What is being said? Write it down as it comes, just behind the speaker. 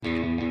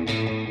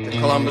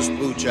Columbus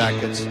Blue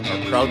Jackets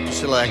are proud to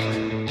select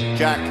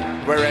Jack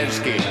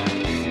Werenski,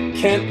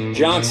 Kent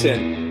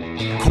Johnson,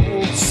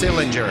 Cole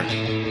Sillinger,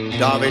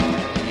 David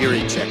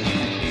Jiricek.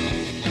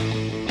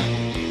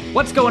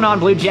 What's going on,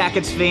 Blue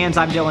Jackets fans?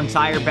 I'm Dylan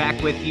Tyrer, back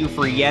with you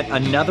for yet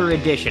another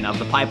edition of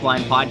the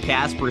Pipeline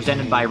Podcast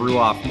presented by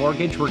Ruoff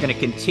Mortgage. We're going to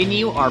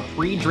continue our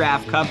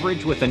pre-draft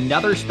coverage with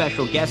another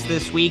special guest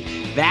this week.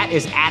 That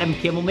is Adam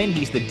Kimelman.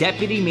 He's the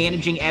Deputy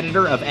Managing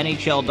Editor of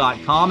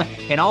NHL.com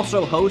and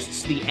also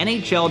hosts the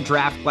NHL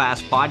Draft Class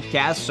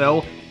podcast.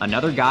 So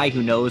another guy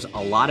who knows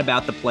a lot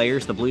about the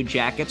players the Blue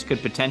Jackets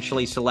could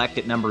potentially select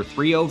at number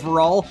 3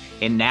 overall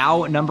and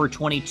now number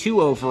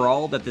 22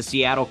 overall that the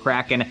Seattle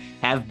Kraken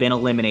have been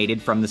eliminated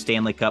from the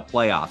Stanley Cup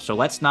playoffs. So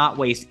let's not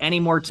waste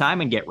any more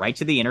time and get right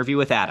to the interview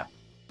with Adam.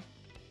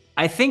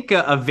 I think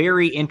a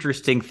very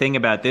interesting thing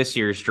about this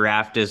year's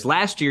draft is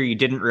last year you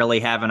didn't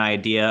really have an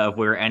idea of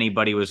where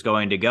anybody was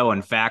going to go.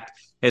 In fact,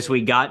 as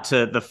we got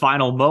to the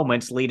final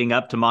moments leading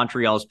up to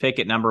Montreal's pick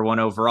at number 1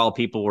 overall,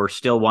 people were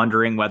still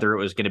wondering whether it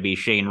was going to be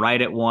Shane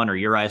Wright at 1 or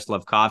Uri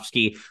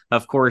Slafkovsky.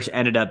 Of course,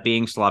 ended up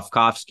being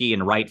Slafkovsky,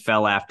 and Wright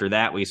fell after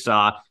that. We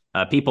saw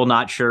people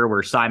not sure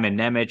where Simon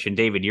Nemec and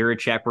David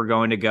Jiricek were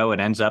going to go. It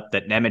ends up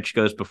that Nemec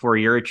goes before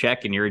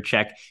Jiricek, and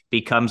Jiricek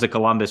becomes a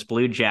Columbus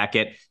Blue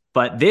Jacket.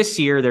 But this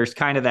year, there's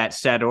kind of that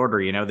set order.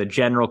 You know, the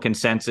general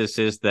consensus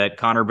is that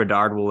Connor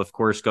Bedard will, of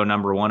course, go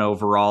number 1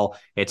 overall.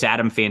 It's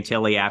Adam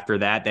Fantilli after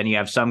that. Then you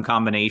have some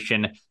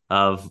combination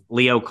of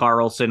Leo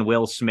Carlsson,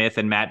 Will Smith,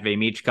 and Matvei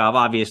Michkov.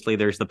 Obviously,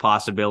 there's the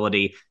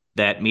possibility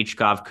that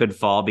Michkov could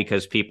fall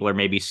because people are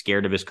maybe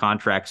scared of his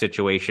contract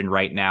situation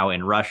right now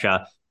in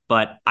Russia.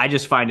 But I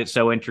just find it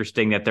so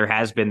interesting that there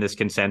has been this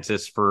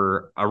consensus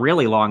for a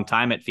really long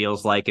time, it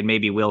feels like, and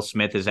maybe Will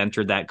Smith has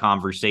entered that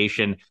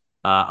conversation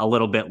a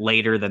little bit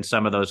later than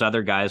some of those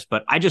other guys.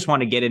 But I just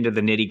want to get into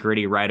the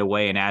nitty-gritty right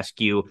away and ask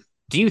you,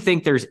 do you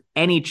think there's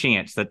any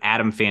chance that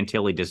Adam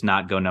Fantilli does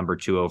not go number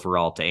 2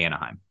 overall to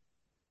Anaheim?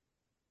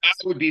 I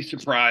would be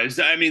surprised.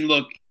 I mean,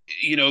 look,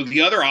 you know,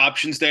 the other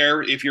options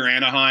there, if you're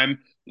Anaheim,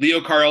 Leo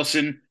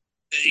Carlsson,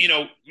 you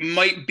know,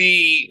 might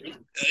be,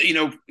 you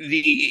know,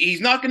 he's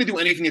not going to do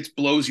anything that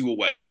blows you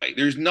away.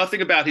 There's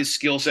nothing about his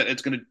skill set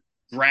that's going to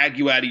drag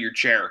you out of your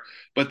chair.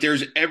 But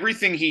there's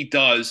everything he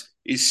does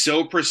is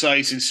so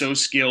precise and so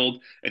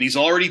skilled, and he's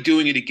already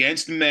doing it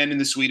against men in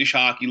the Swedish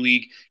Hockey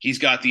League. He's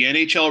got the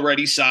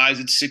NHL-ready size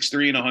at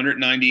 6'3" and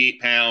 198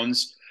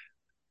 pounds.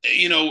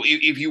 You know,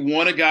 if you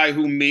want a guy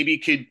who maybe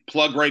could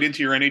plug right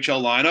into your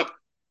NHL lineup,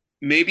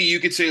 maybe you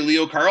could say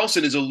Leo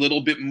Carlsson is a little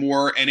bit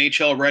more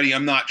NHL-ready.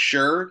 I'm not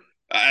sure.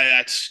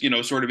 That's, you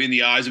know, sort of in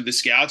the eyes of the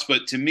scouts.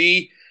 But to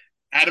me,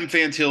 Adam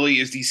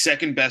Fantilli is the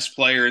second best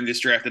player in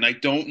this draft, and I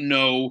don't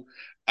know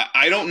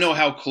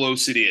how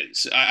close it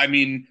is. I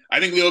mean, I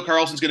think Leo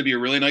Carlsson's going to be a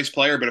really nice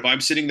player, but if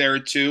I'm sitting there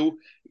at 2,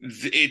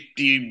 it'd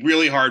be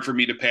really hard for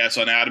me to pass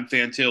on Adam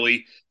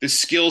Fantilli. The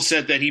skill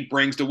set that he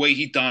brings, the way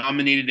he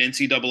dominated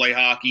NCAA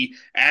hockey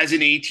as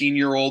an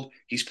 18-year-old,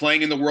 he's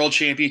playing in the World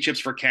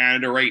Championships for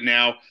Canada right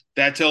now.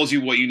 That tells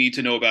you what you need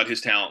to know about his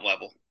talent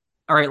level.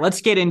 All right,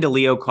 let's get into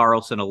Leo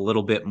Carlsson a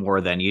little bit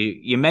more then.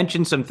 You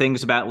mentioned some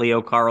things about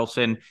Leo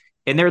Carlsson,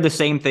 and they're the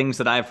same things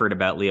that I've heard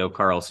about Leo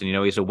Carlsson. You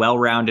know, he's a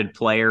well-rounded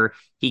player.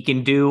 He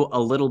can do a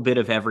little bit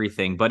of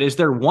everything. But is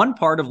there one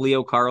part of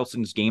Leo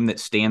Carlsson's game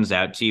that stands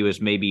out to you as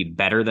maybe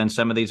better than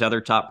some of these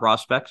other top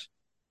prospects?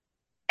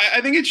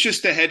 I think it's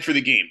just the head for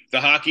the game,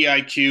 the hockey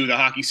IQ, the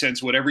hockey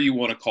sense, whatever you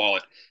want to call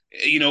it.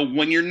 You know,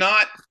 when you're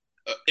not,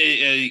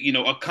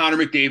 a Connor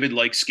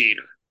McDavid-like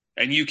skater,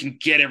 and you can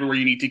get everywhere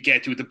you need to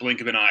get to at the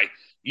blink of an eye,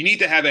 you need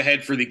to have a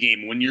head for the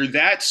game. When you're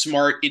that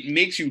smart, it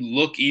makes you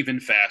look even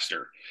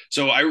faster.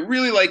 So I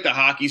really like the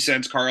hockey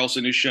sense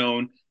Carlsson has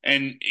shown.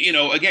 And, you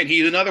know, again,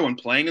 he's another one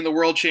playing in the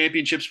World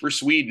Championships for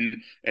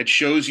Sweden. It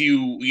shows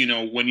you, you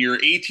know, when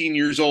you're 18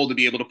 years old to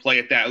be able to play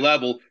at that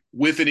level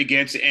with and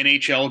against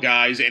NHL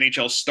guys,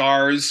 NHL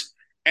stars,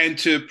 and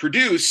to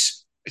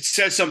produce, it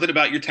says something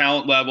about your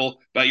talent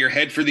level, about your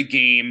head for the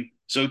game.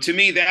 So to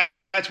me,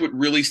 that's what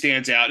really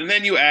stands out. And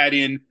then you add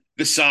in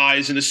the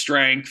size and the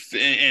strength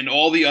and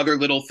all the other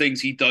little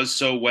things he does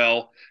so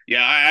well.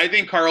 Yeah, I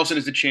think Carlsson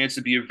has a chance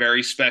to be a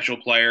very special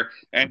player.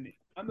 And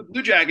on the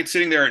Blue Jackets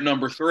sitting there at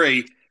number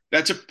 3,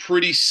 that's a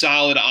pretty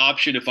solid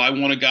option if I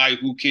want a guy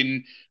who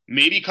can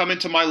maybe come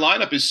into my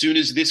lineup as soon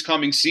as this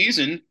coming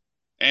season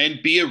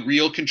and be a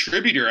real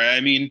contributor.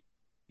 I mean,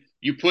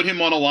 you put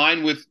him on a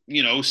line with,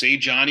 you know, say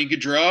Johnny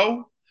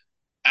Gaudreau.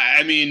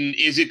 I mean,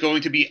 is it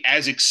going to be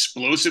as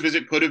explosive as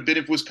it could have been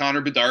if it was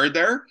Connor Bedard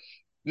there?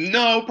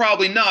 No,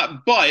 probably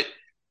not. But,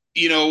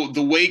 you know,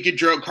 the way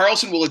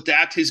Carlsson will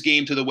adapt his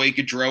game to the way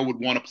Gaudreau would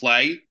want to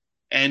play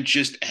and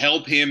just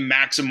help him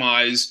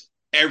maximize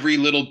every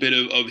little bit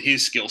of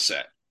his skill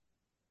set.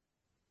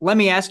 Let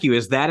me ask you,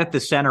 is that at the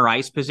center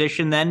ice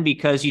position then?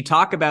 Because you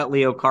talk about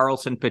Leo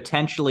Carlsson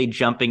potentially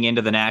jumping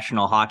into the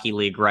National Hockey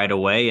League right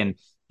away. And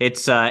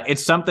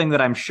It's something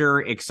that I'm sure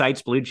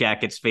excites Blue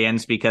Jackets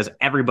fans because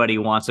everybody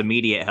wants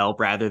immediate help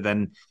rather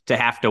than to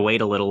have to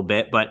wait a little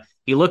bit. But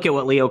you look at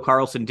what Leo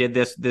Carlsson did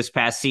this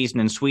past season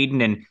in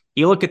Sweden, and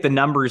you look at the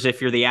numbers. If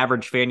you're the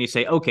average fan, you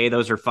say, okay,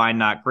 those are fine,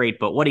 not great.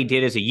 But what he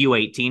did as a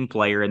U18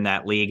 player in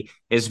that league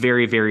is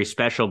very, very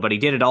special. But he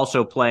did it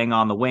also playing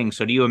on the wing.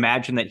 So do you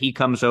imagine that he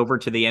comes over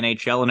to the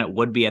NHL and it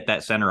would be at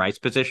that center ice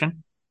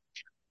position?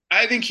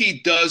 I think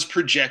he does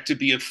project to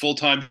be a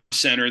full-time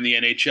center in the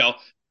NHL.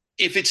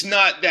 If it's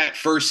not that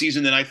first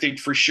season, then I think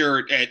for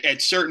sure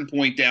at certain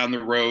point down the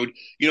road,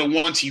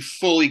 once he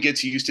fully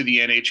gets used to the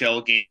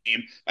NHL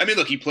game. I mean,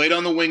 look, he played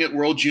on the wing at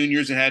World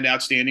Juniors and had an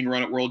outstanding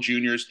run at World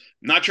Juniors.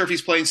 I'm not sure if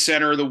he's playing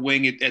center or the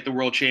wing at the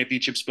World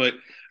Championships, but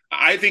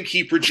I think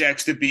he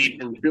projects to be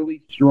a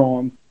really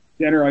strong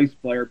center ice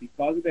player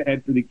because of the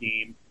head for the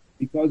game,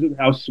 because of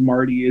how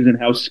smart he is and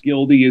how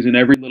skilled he is in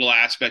every little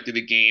aspect of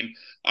the game.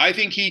 I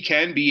think he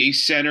can be a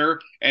center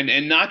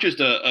and not just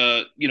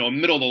a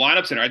middle of the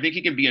lineup center. I think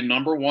he can be a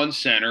number one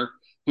center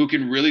who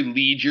can really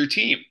lead your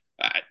team.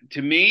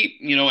 To me,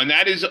 and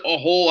that is a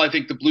hole I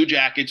think the Blue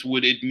Jackets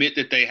would admit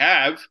that they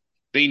have.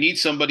 They need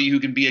somebody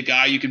who can be a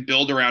guy you can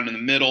build around in the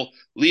middle.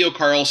 Leo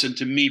Carlsson,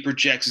 to me,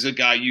 projects as a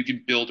guy you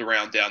can build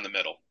around down the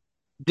middle.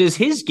 Does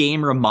his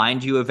game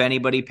remind you of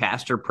anybody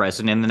past or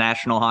present in the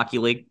National Hockey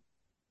League?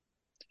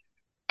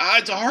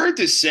 It's hard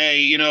to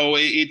say.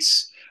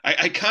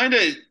 I kind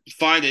of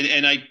find it,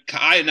 and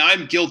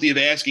I'm guilty of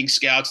asking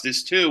scouts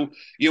this too.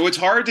 It's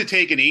hard to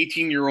take an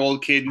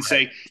 18-year-old kid and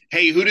say,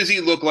 "Hey, who does he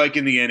look like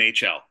in the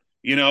NHL?"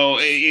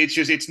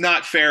 It's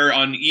not fair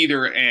on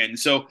either end.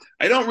 So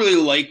I don't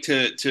really like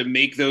to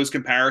make those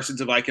comparisons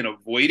if I can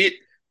avoid it.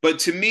 But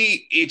to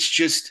me, it's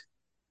just,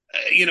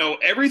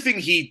 everything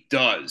he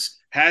does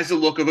has the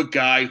look of a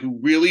guy who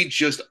really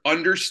just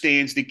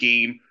understands the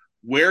game,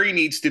 where he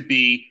needs to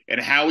be,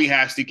 and how he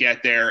has to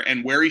get there,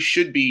 and where he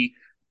should be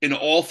in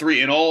all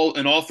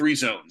three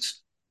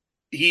zones.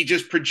 He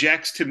just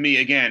projects to me,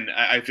 again,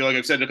 I feel like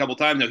I've said it a couple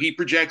times now, he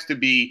projects to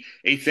be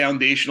a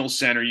foundational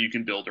center you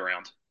can build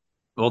around.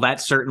 Well,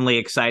 that's certainly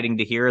exciting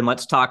to hear. And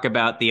let's talk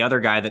about the other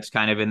guy that's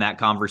kind of in that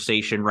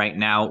conversation right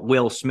now,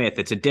 Will Smith.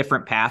 It's a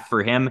different path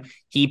for him.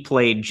 He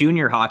played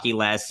junior hockey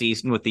last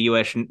season with the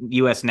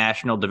U.S.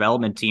 National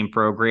Development Team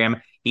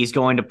program. He's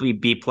going to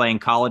be playing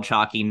college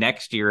hockey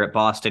next year at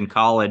Boston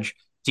College.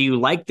 Do you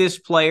like this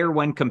player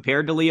when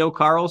compared to Leo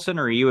Carlsson,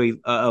 or are you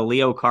a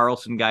Leo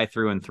Carlsson guy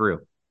through and through?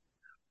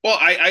 Well,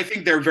 I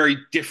think they're very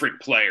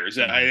different players.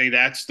 I think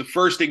that's the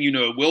first thing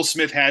Will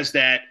Smith has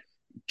that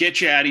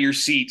get you out of your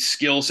seat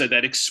skill set,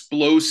 that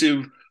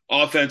explosive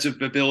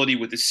offensive ability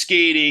with the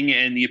skating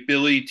and the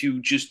ability to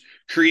just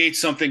create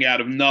something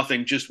out of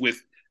nothing just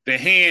with the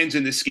hands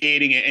and the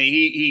skating. And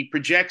he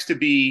projects to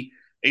be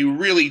a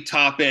really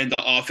top-end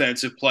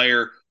offensive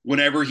player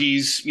whenever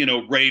he's,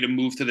 ready to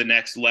move to the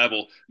next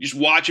level. Just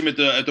watch him at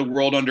the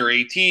World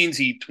Under-18s.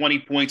 He 20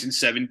 points in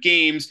 7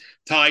 games,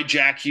 tied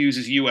Jack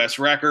Hughes' U.S.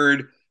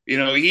 record.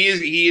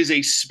 He is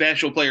a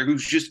special player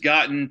who's just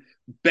gotten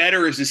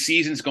better as the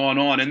season's gone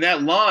on. And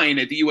that line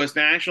at the U.S.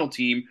 national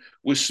team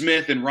with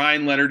Smith and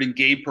Ryan Leonard and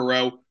Gabe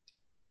Perreault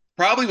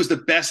probably was the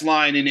best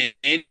line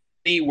in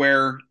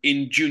anywhere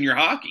in junior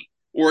hockey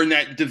or in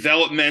that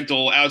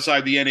developmental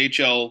outside the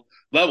NHL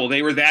level.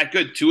 They were that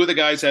good. 2 of the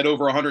guys had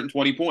over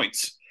 120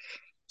 points.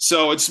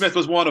 So, and Smith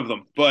was one of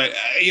them. But,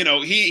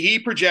 he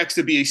projects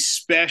to be a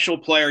special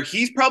player.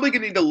 He's probably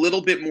going to need a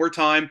little bit more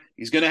time.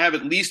 He's going to have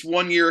at least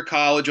 1 year of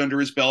college under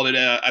his belt.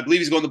 I believe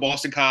he's going to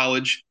Boston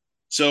College.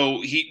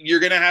 So you're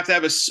going to have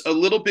a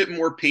little bit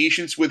more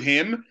patience with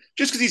him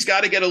just because he's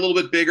got to get a little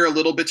bit bigger, a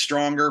little bit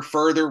stronger,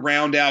 further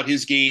round out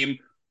his game.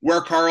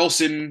 Where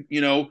Carlsson,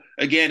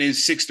 again, is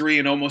 6'3"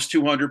 and almost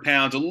 200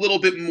 pounds, a little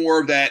bit more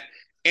of that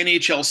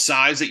NHL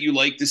size that you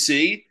like to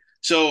see.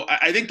 So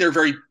I think they're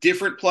very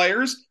different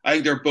players. I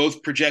think they're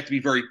both projected to be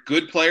very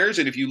good players.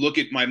 And if you look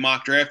at my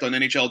mock draft on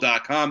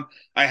NHL.com,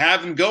 I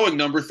have them going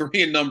number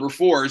 3 and number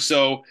 4.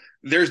 So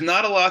there's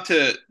not a lot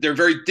they're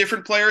very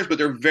different players, but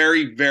they're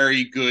very,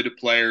 very good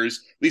players.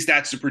 At least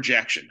that's the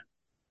projection.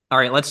 All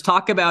right, let's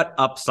talk about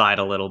upside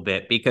a little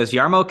bit because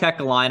Jarmo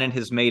Kekalainen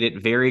has made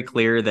it very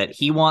clear that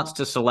he wants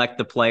to select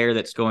the player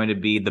that's going to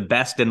be the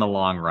best in the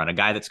long run, a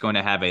guy that's going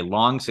to have a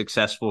long,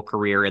 successful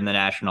career in the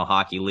National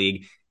Hockey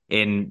League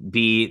and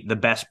be the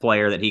best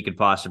player that he could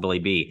possibly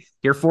be.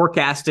 You're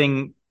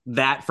forecasting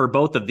that for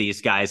both of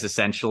these guys,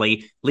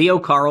 essentially. Leo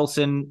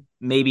Carlsson,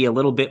 maybe a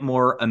little bit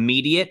more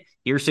immediate,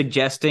 you're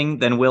suggesting,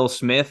 than Will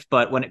Smith.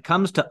 But when it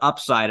comes to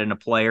upside in a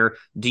player,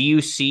 do you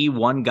see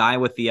one guy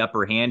with the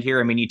upper hand here?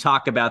 I mean, you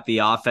talk about the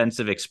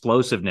offensive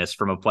explosiveness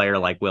from a player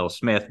like Will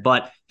Smith,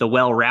 but the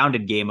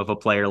well-rounded game of a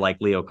player like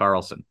Leo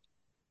Carlsson.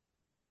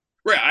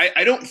 Right.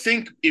 I don't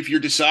think if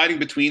you're deciding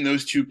between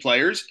those two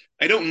players,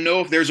 I don't know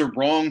if there's a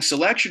wrong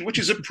selection, which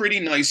is a pretty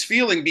nice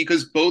feeling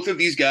because both of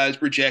these guys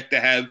project to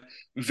have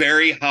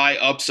very high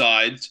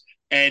upsides.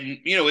 And,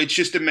 it's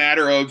just a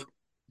matter of,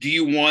 do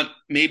you want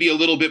maybe a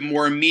little bit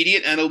more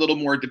immediate and a little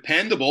more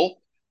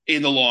dependable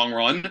in the long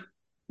run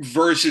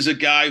versus a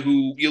guy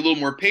who a little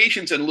more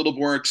patience and a little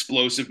more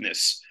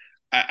explosiveness?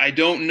 I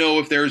don't know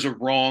if there's a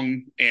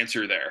wrong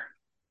answer there.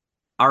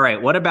 All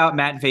right. What about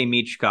Matvei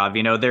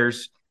Michkov?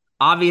 There's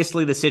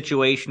obviously the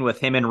situation with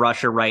him in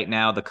Russia right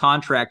now, the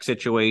contract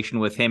situation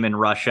with him in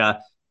Russia.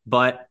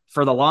 But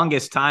for the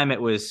longest time,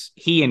 it was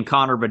he and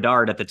Connor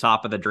Bedard at the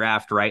top of the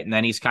draft, right? And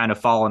then he's kind of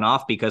fallen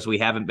off because we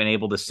haven't been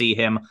able to see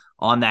him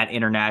on that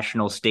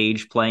international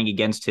stage playing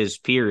against his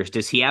peers.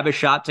 Does he have a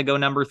shot to go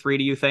number 3,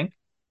 do you think?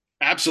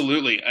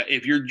 Absolutely.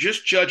 If you're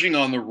just judging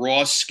on the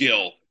raw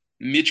skill,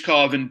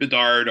 Michkov and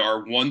Bedard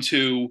are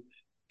 1-2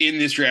 in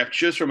this draft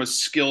just from a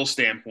skill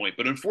standpoint.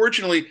 But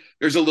unfortunately,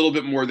 there's a little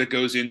bit more that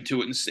goes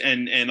into it,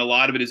 and a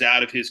lot of it is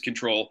out of his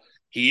control.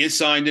 He is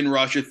signed in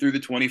Russia through the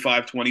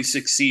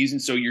 25-26 season,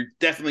 so you're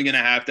definitely going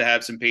to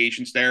have some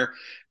patience there.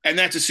 And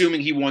that's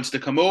assuming he wants to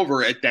come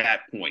over at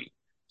that point.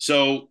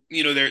 So,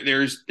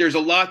 there's a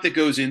lot that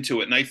goes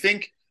into it. And I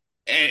think,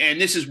 and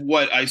this is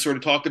what I sort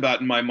of wrote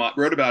about in my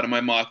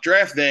mock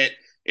draft, that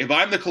if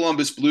I'm the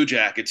Columbus Blue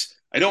Jackets,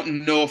 I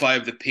don't know if I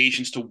have the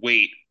patience to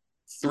wait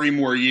 3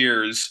 more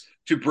years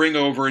to bring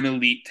over an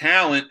elite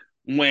talent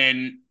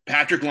when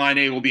Patrick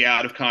Laine will be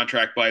out of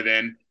contract by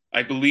then.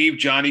 I believe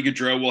Johnny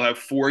Gaudreau will have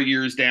 4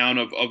 years down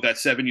of that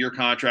 7-year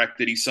contract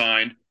that he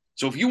signed.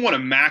 So if you want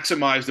to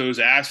maximize those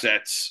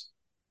assets,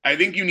 I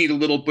think you need a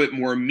little bit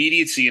more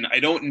immediacy. And I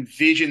don't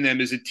envision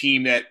them as a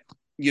team that,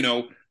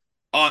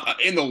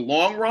 in the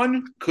long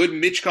run, could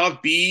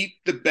Michkov be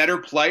the better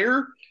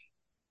player?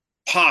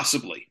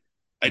 Possibly.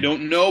 I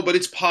don't know, but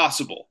it's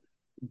possible.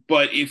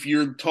 But if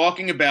you're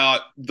talking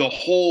about the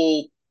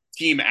whole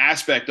team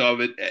aspect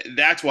of it,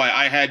 that's why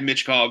I had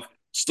Michkov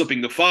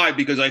slipping to 5,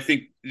 because I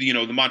think, the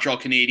Montreal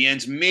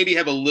Canadiens maybe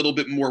have a little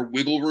bit more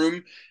wiggle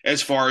room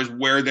as far as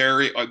where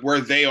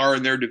they are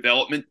in their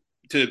development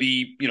to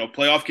be,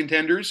 playoff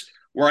contenders,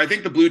 where I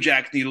think the Blue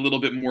Jackets need a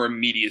little bit more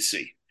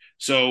immediacy.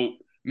 So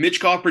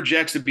Michkov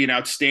projects to be an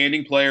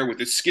outstanding player with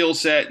the skill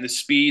set and the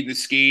speed, the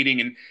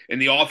skating,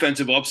 and the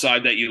offensive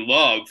upside that you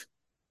love.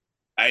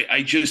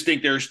 I just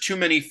think there's too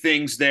many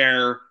things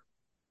there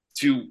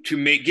to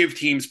give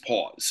teams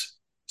pause.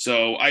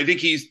 So I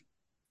think he's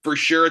for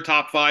sure a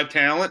top 5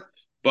 talent,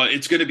 but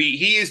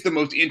he is the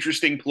most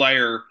interesting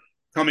player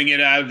coming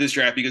in out of this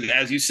draft because,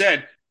 as you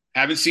said,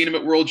 haven't seen him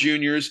at World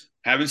Juniors,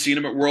 haven't seen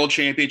him at World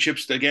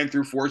Championships, again,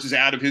 through forces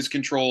out of his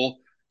control.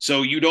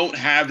 So you don't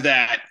have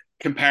that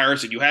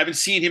comparison. You haven't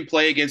seen him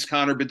play against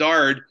Connor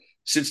Bedard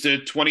since the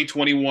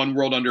 2021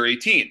 World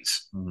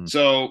Under-18s. Mm-hmm.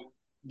 So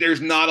there's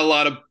not a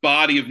lot of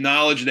body of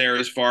knowledge there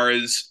as far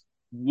as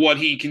what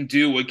he can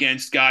do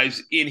against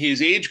guys in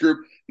his age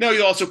group. Now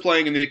he's also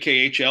playing in the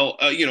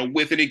KHL,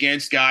 with and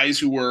against guys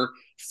who were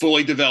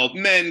fully developed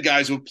men,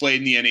 guys who have played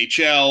in the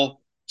NHL.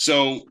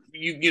 So,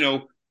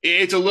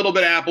 it's a little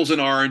bit apples and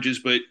oranges,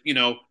 but,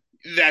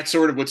 that's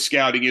sort of what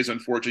scouting is,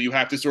 unfortunately. You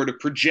have to sort of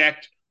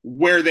project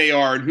where they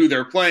are and who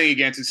they're playing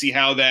against and see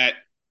how that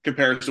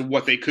compares to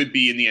what they could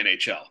be in the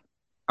NHL.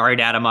 All right,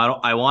 Adam,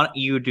 I want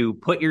you to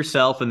put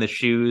yourself in the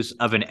shoes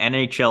of an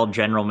NHL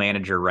general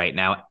manager right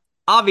now.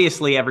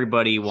 Obviously,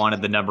 everybody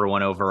wanted the number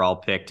 1 overall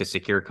pick to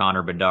secure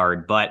Connor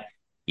Bedard, but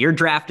you're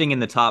drafting in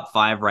the top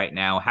 5 right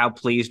now. How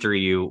pleased are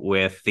you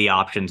with the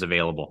options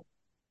available?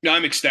 No,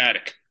 I'm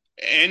ecstatic.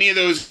 Any of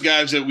those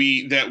guys that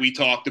we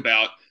talked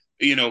about,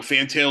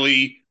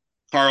 Fantilli,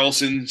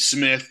 Carlson,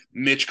 Smith,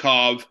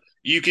 Michkov,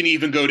 you can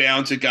even go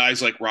down to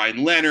guys like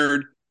Ryan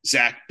Leonard,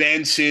 Zach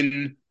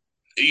Benson,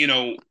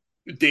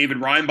 David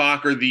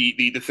Reinbacher,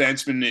 the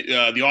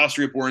defenseman, the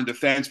Austria-born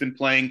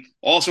defenseman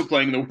also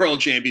playing in the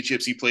World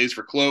Championships. He plays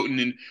for Cloton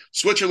in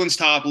Switzerland's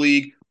top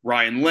league.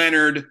 Ryan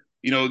Leonard,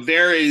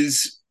 there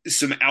is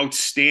some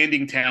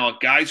outstanding talent,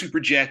 guys who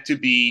project to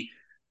be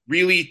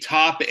really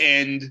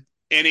top-end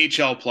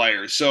NHL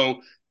players.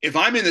 So if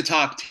I'm in the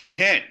top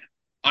 10,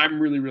 I'm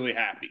really, really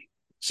happy.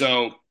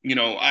 So,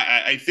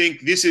 I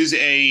think this is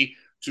a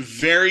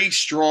very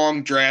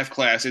strong draft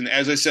class. And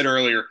as I said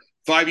earlier,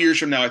 5 years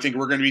from now, I think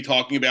we're going to be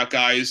talking about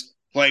guys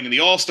playing in the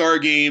All-Star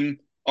game,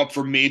 up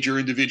for major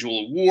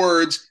individual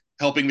awards,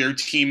 helping their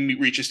team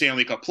reach a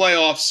Stanley Cup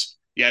playoffs.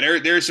 Yeah,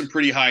 there's some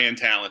pretty high-end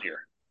talent here.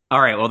 All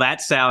right, well,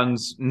 that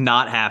sounds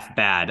not half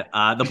bad.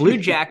 The Blue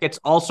Jackets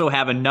also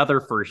have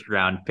another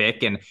first-round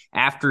pick, and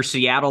after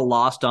Seattle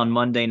lost on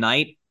Monday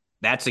night,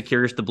 that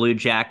secures the Blue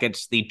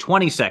Jackets the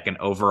 22nd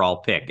overall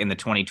pick in the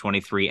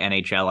 2023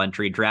 NHL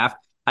entry draft.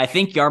 I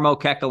think Jarmo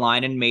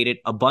Kekalainen made it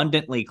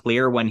abundantly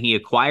clear when he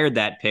acquired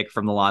that pick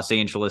from the Los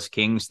Angeles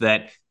Kings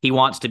that he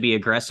wants to be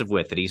aggressive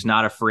with it. He's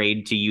not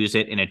afraid to use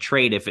it in a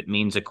trade if it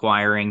means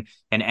acquiring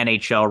an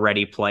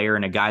NHL-ready player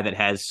and a guy that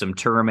has some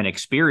term and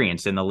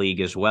experience in the league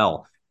as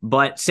well.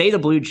 But say the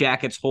Blue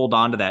Jackets hold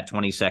on to that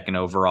 22nd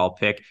overall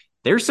pick,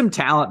 there's some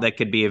talent that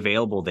could be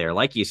available there.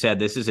 Like you said,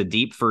 this is a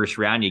deep first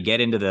round. You get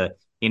into the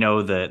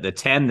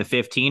 10, the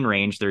 15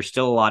 range, there's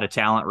still a lot of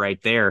talent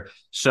right there.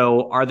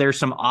 So are there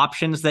some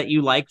options that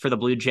you like for the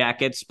Blue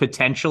Jackets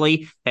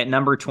potentially at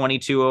number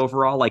 22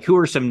 overall? Like, who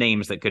are some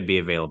names that could be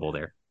available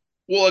there?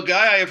 Well, a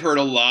guy I have heard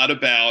a lot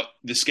about,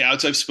 the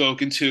scouts I've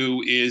spoken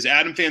to, is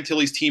Adam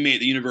Fantilli's teammate at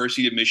the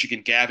University of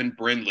Michigan, Gavin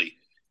Brindley.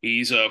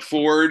 He's a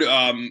forward,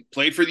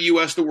 played for the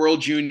U.S. the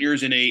World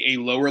Juniors in a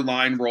lower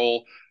line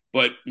role.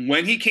 But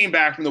when he came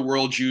back from the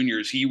World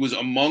Juniors, he was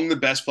among the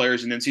best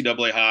players in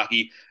NCAA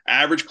hockey,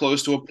 averaged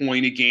close to a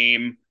point a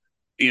game.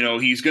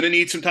 He's going to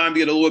need some time to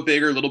get a little bit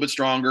bigger, a little bit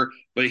stronger,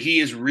 but he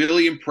has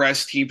really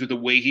impressed teams with the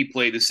way he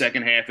played the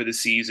second half of the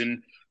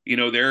season.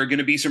 There are going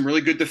to be some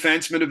really good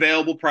defensemen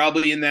available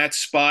probably in that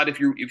spot if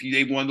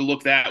they wanted to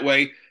look that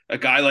way. A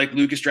guy like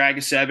Lukas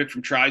Dragicevic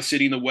from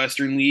Tri-City in the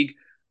Western League,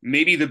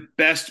 maybe the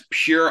best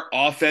pure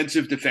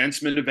offensive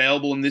defenseman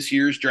available in this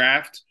year's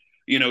draft.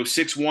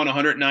 6'1",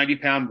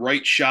 190-pound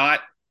right shot.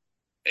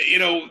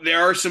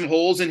 There are some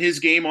holes in his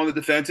game on the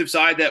defensive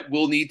side that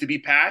will need to be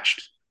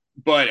patched.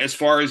 But as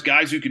far as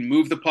guys who can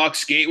move the puck,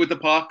 skate with the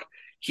puck,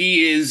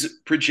 he is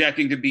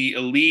projecting to be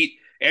elite.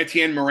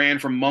 Etienne Morin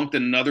from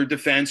Moncton, another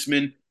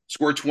defenseman,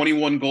 scored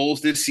 21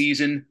 goals this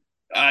season.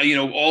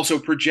 Also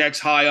projects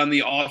high on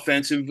the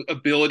offensive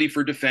ability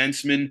for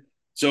defensemen.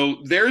 So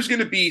there's going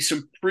to be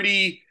some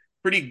pretty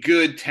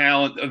good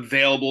talent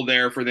available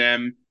there for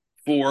them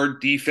for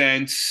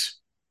defense.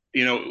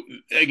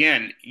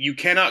 Again, you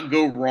cannot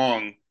go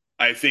wrong,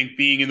 I think,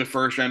 being in the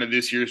first round of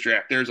this year's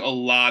draft. There's a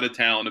lot of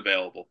talent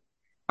available.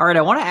 All right,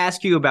 I want to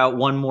ask you about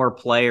one more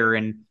player,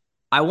 and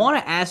I want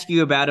to ask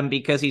you about him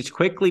because he's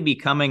quickly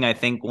becoming, I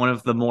think, one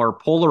of the more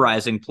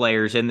polarizing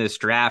players in this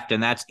draft,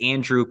 and that's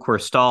Andrew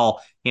Cristall.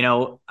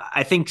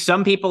 I think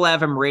some people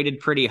have him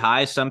rated pretty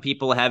high. Some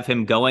people have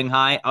him going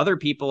high. Other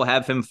people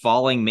have him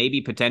falling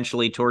maybe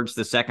potentially towards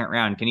the second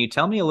round. Can you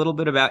tell me a little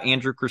bit about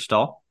Andrew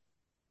Cristall?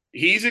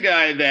 He's a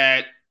guy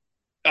that,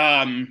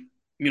 I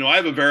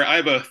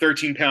have a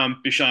 13-pound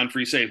Bichon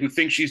Frise who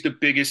thinks she's the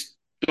biggest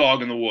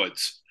dog in the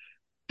woods.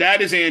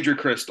 That is Andrew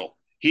Cristall.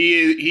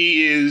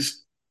 He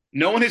is.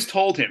 No one has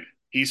told him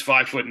he's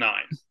 5'9"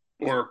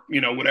 or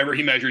whatever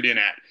he measured in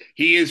at.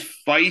 He is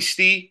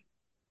feisty,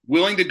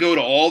 willing to go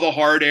to all the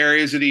hard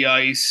areas of the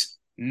ice.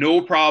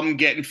 No problem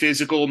getting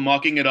physical,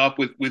 mucking it up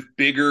with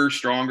bigger,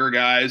 stronger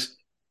guys.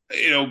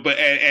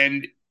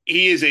 And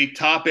he is a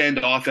top end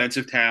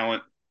offensive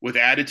talent with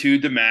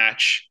attitude to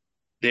match.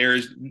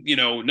 There's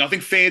nothing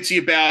fancy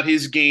about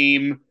his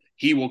game.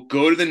 He will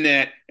go to the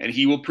net and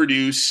he will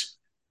produce.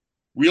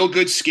 Real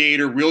good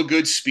skater, real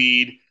good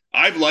speed.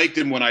 I've liked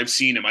him when I've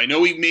seen him. I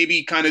know he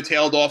maybe kind of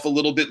tailed off a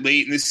little bit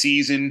late in the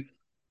season.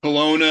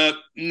 Kelowna,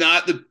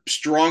 not the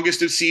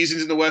strongest of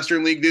seasons in the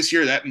Western League this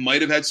year. That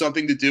might have had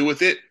something to do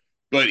with it.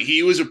 But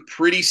he was a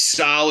pretty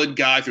solid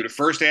guy through the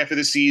first half of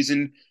the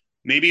season.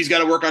 Maybe he's got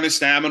to work on his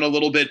stamina a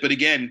little bit. But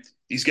again,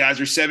 these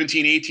guys are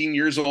 17, 18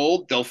 years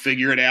old. They'll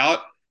figure it out.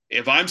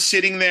 If I'm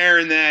sitting there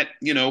in that,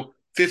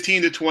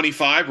 15 to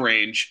 25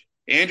 range,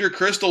 Andrew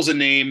Cristall's a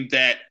name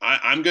that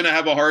I'm going to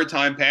have a hard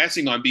time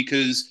passing on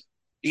because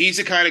he's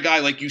the kind of guy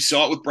like you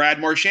saw it with Brad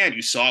Marchand.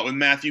 You saw it with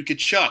Matthew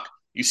Tkachuk.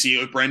 You see it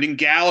with Brendan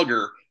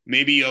Gallagher.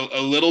 Maybe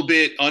a little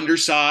bit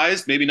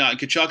undersized, maybe not in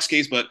Tkachuk's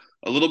case, but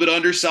a little bit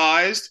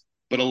undersized,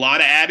 but a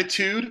lot of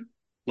attitude,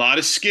 a lot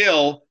of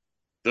skill.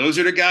 Those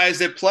are the guys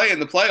that play in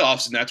the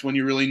playoffs, and that's when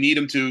you really need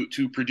them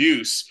to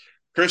produce.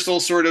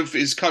 Cristall sort of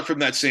is cut from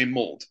that same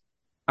mold.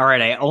 All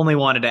right, I only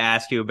wanted to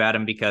ask you about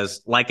him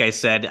because, like I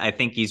said, I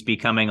think he's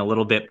becoming a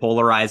little bit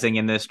polarizing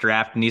in this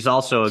draft, and he's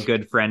also a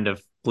good friend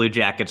of Blue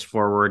Jackets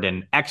forward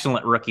and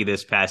excellent rookie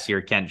this past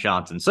year, Kent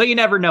Johnson. So you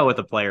never know with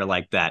a player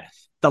like that.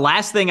 The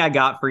last thing I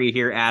got for you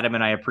here, Adam,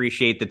 and I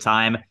appreciate the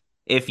time.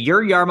 If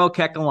you're Jarmo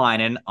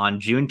Kekalainen on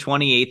June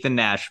 28th in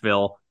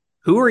Nashville,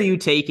 who are you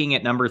taking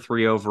at number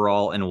 3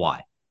 overall and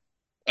why?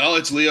 Well,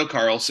 it's Leo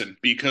Carlsson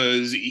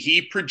because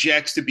he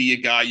projects to be a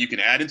guy you can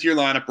add into your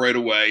lineup right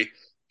away.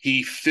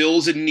 He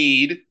fills a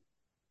need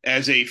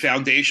as a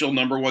foundational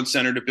number 1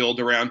 center to build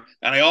around.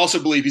 And I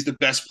also believe he's the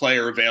best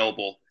player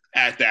available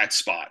at that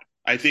spot.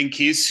 I think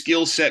his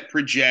skill set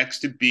projects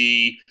to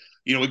be,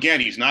 again,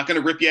 he's not going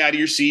to rip you out of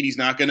your seat. He's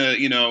not going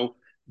to,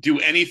 do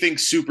anything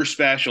super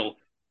special,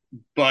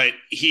 but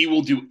he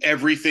will do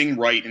everything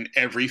right in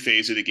every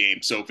phase of the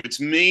game. So if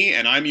it's me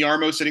and I'm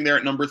Jarmo sitting there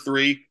at number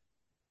 3,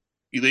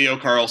 Leo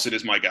Carlsson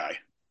is my guy.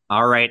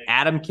 All right,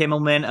 Adam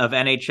Kimelman of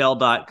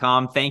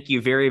NHL.com. Thank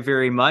you very,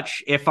 very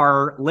much. If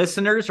our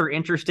listeners are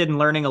interested in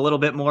learning a little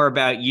bit more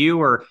about you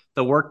or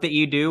the work that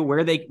you do,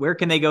 where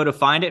can they go to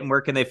find it and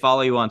where can they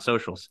follow you on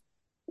socials?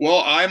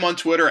 Well, I'm on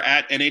Twitter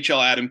at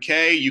NHL Adam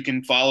K. You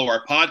can follow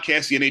our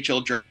podcast, the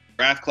NHL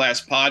Draft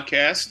Class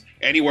Podcast,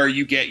 anywhere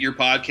you get your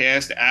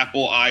podcast,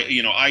 Apple,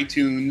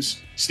 iTunes,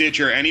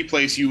 Stitcher, any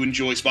place you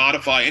enjoy,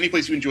 Spotify, any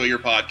place you enjoy your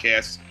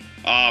podcasts.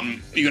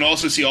 You can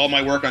also see all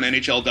my work on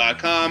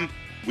NHL.com.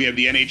 We have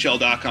the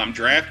NHL.com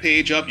draft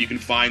page up. You can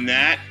find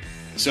that.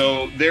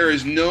 So there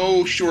is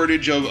no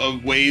shortage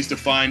of ways to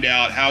find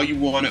out how you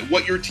want it,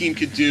 what your team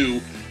could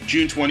do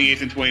June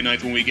 28th and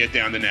 29th when we get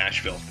down to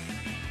Nashville.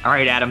 All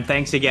right, Adam,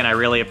 thanks again. I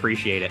really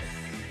appreciate it.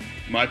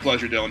 My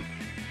pleasure, Dylan.